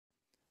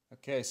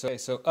Okay, so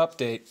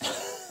update.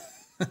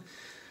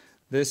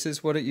 This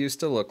is what it used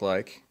to look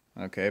like,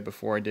 okay,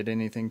 before I did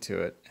anything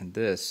to it. And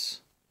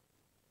this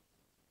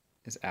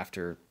is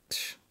after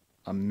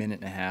a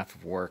minute and a half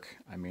of work.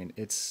 I mean,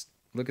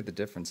 look at the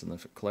difference in the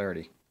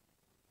clarity.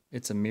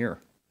 It's a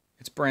mirror.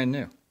 It's brand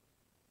new.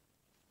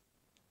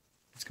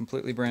 It's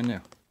completely brand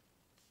new.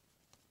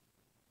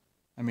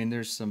 I mean,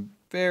 there's some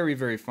very,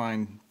 very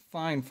fine.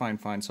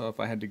 So if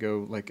I had to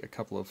go like a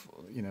couple of,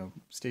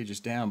 stages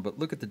down, but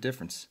look at the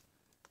difference.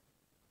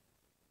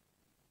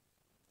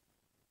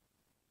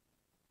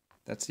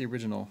 That's the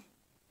original.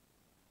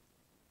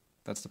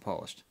 That's the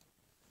polished.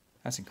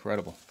 That's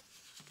incredible.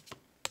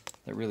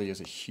 That really is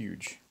a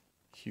huge,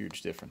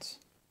 huge difference.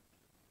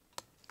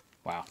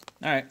 Wow.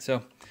 All right,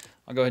 so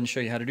I'll go ahead and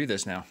show you how to do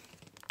this now.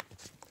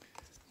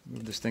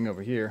 Move this thing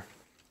over here.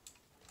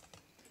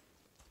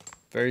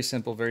 Very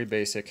simple, very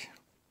basic.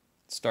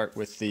 Start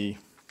with the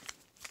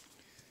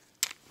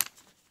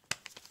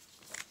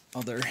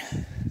other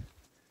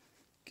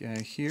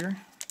guy here.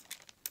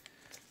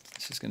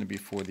 This is going to be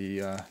for the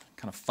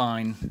kind of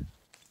fine.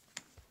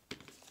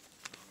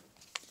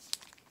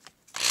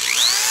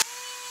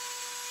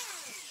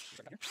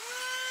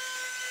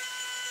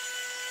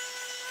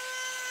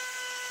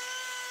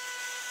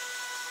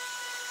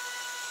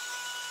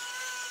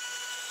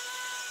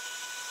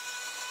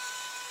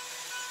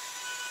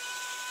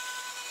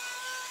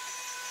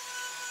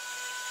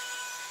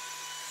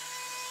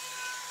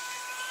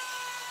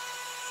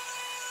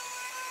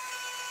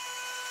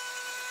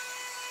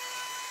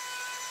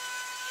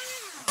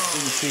 You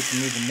can see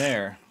from even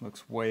there,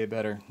 looks way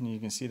better. And you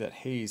can see that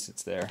haze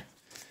that's there.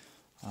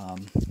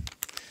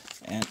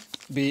 And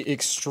be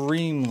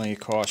extremely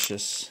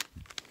cautious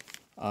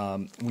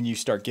when you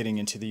start getting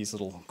into these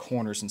little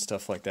corners and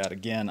stuff like that.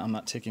 Again, I'm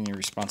not taking any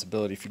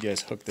responsibility if you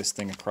guys hook this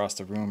thing across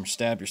the room or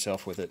stab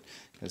yourself with it,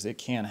 because it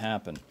can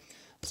happen.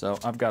 So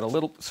I've got a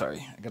little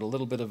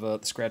bit of the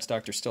scratch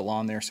doctor still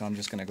on there, so I'm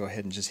just going to go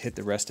ahead and just hit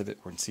the rest of it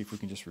and see if we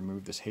can just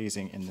remove this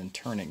hazing and then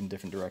turn it in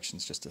different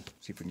directions just to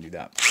see if we can do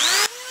that.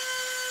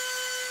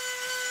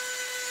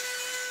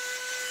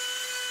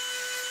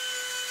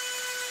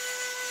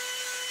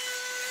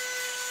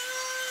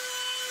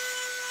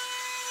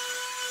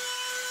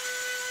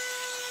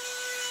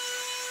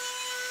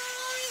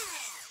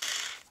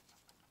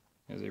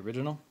 There's the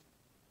original.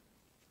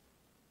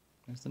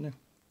 There's the new.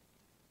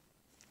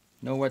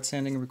 No wet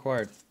sanding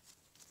required.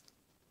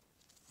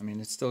 I mean,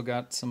 it's still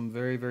got some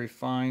very, very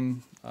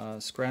fine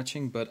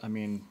scratching, but I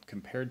mean,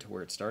 compared to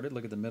where it started,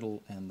 look at the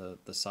middle and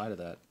the side of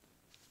that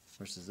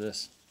versus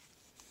this.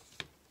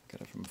 Look at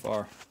it from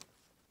far.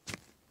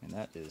 And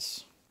that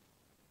is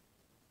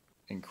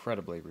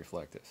incredibly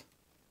reflective.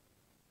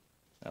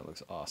 That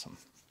looks awesome.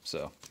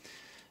 So,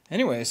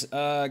 anyways,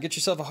 get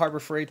yourself a Harbor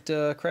Freight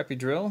crappy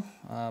drill,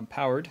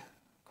 powered,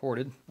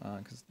 corded,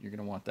 because you're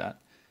going to want that.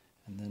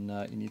 And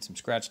then you need some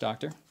scratch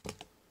doctor.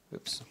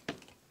 Oops.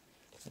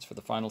 That's for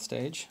the final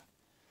stage.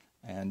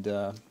 And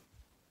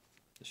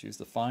just use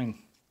the fine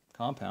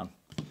compound.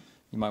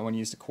 You might want to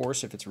use the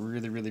coarse if it's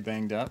really, really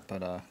banged up,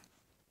 but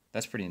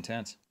that's pretty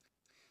intense.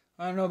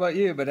 I don't know about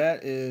you, but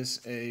that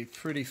is a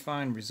pretty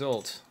fine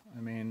result.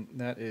 I mean,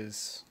 that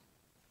is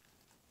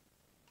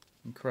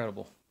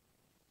incredible.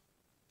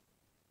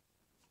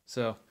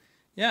 So,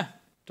 yeah.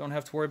 Don't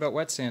have to worry about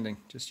wet sanding.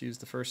 Just use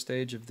the first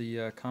stage of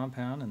the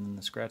compound and then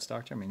the scratch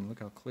doctor. I mean, look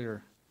how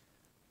clear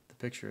the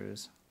picture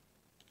is.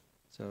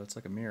 So it's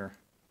like a mirror.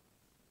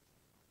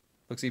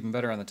 Looks even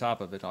better on the top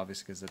of it,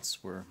 obviously, because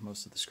that's where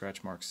most of the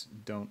scratch marks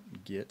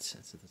don't get.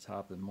 It's at the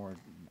top and more,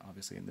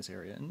 obviously, in this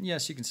area. And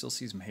yes, you can still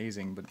see some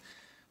hazing, but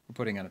we're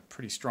putting on a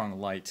pretty strong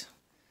light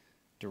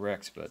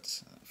direct.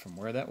 But from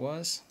where that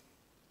was,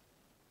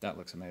 that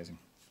looks amazing.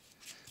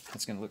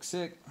 That's going to look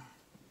sick.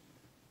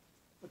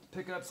 With the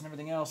pickups and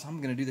everything else, I'm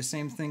going to do the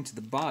same thing to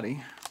the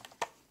body.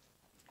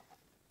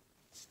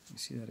 You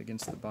see that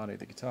against the body of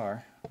the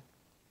guitar.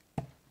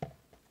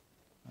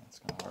 That's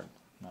kind of hard.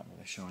 Not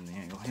really showing the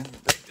angle here.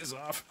 Take this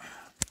off.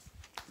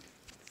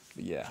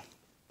 But yeah,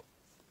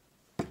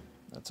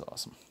 that's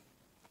awesome.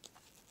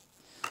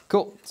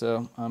 Cool.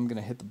 So I'm going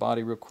to hit the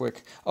body real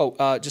quick.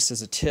 Oh, just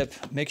as a tip,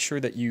 make sure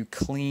that you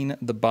clean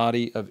the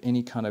body of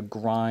any kind of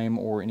grime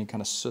or any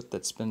kind of soot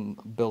that's been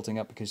building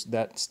up, because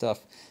that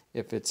stuff,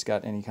 if it's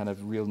got any kind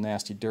of real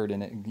nasty dirt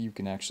in it, you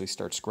can actually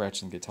start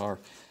scratching the guitar.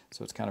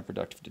 So it's kind of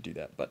productive to do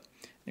that. But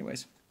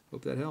anyways,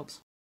 hope that helps.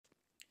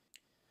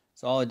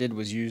 So all I did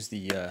was use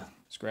the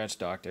scratch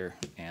doctor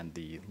and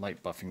the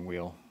light buffing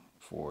wheel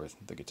for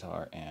the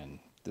guitar, and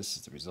this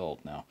is the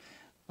result now.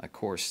 Of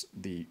course,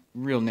 the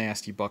real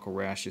nasty buckle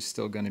rash is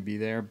still going to be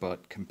there,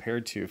 but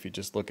compared to if you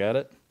just look at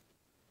it,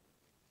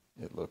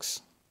 it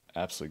looks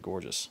absolutely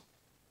gorgeous.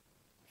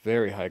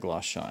 Very high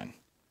gloss shine.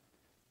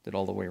 Did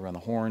all the way around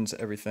the horns,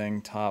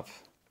 everything, top.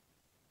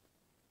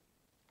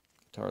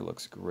 Guitar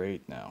looks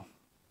great now.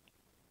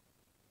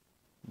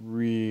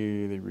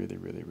 Really, really,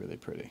 really, really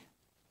pretty.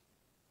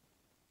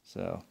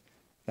 So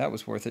that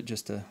was worth it,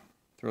 just to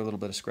throw a little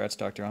bit of scratch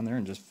doctor on there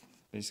and just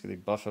basically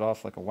buff it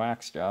off like a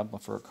wax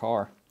job for a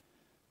car.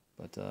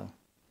 But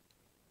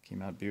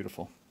came out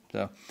beautiful.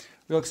 So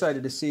real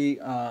excited to see,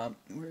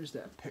 where's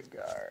that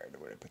PickGuard?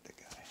 Where did I put the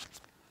guy?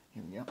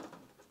 Here we go.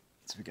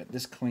 So we got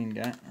this clean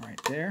guy right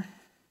there.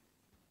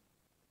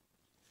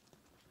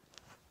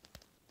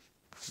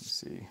 Let's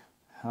see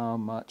how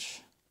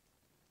much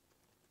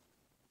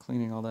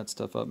cleaning all that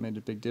stuff up made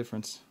a big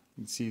difference.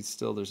 You can see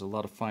still there's a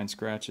lot of fine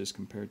scratches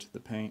compared to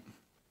the paint.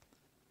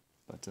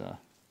 But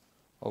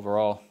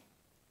overall,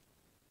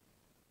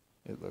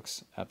 it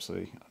looks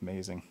absolutely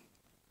amazing.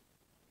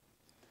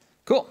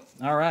 Cool.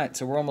 All right,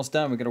 so we're almost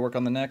done. We're going to work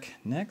on the neck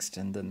next,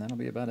 and then that'll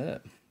be about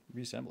it.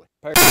 Reassembly.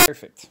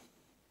 Perfect.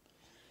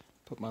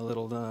 Put my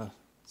little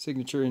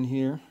signature in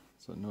here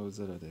so it knows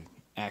that I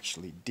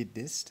actually did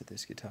this to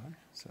this guitar.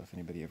 So if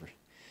anybody ever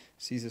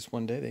sees this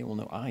one day, they will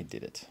know I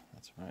did it.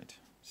 That's right.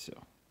 So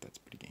that's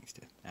pretty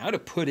gangster. Now to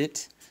put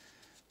it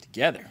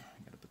together.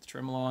 I got to put the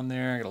tremolo on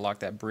there. I got to lock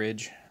that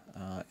bridge,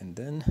 and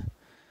then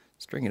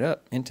string it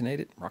up,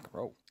 intonate it, rock and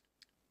roll.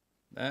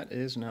 That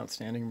is an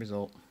outstanding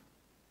result.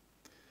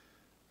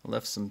 I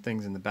left some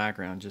things in the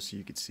background just so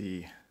you could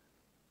see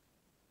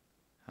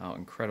how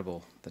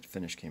incredible that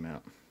finish came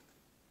out.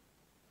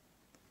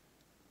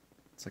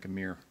 It's like a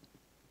mirror.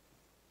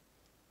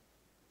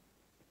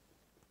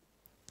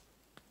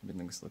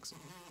 Everything looks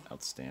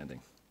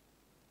outstanding.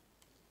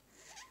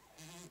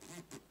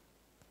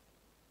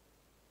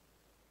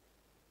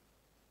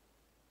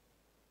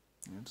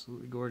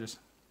 Absolutely gorgeous.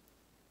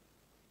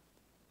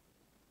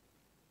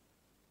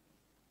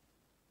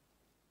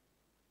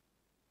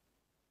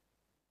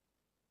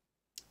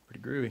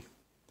 Pretty groovy.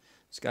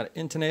 It's got an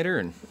intonator,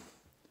 and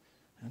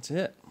that's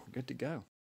it. We're good to go.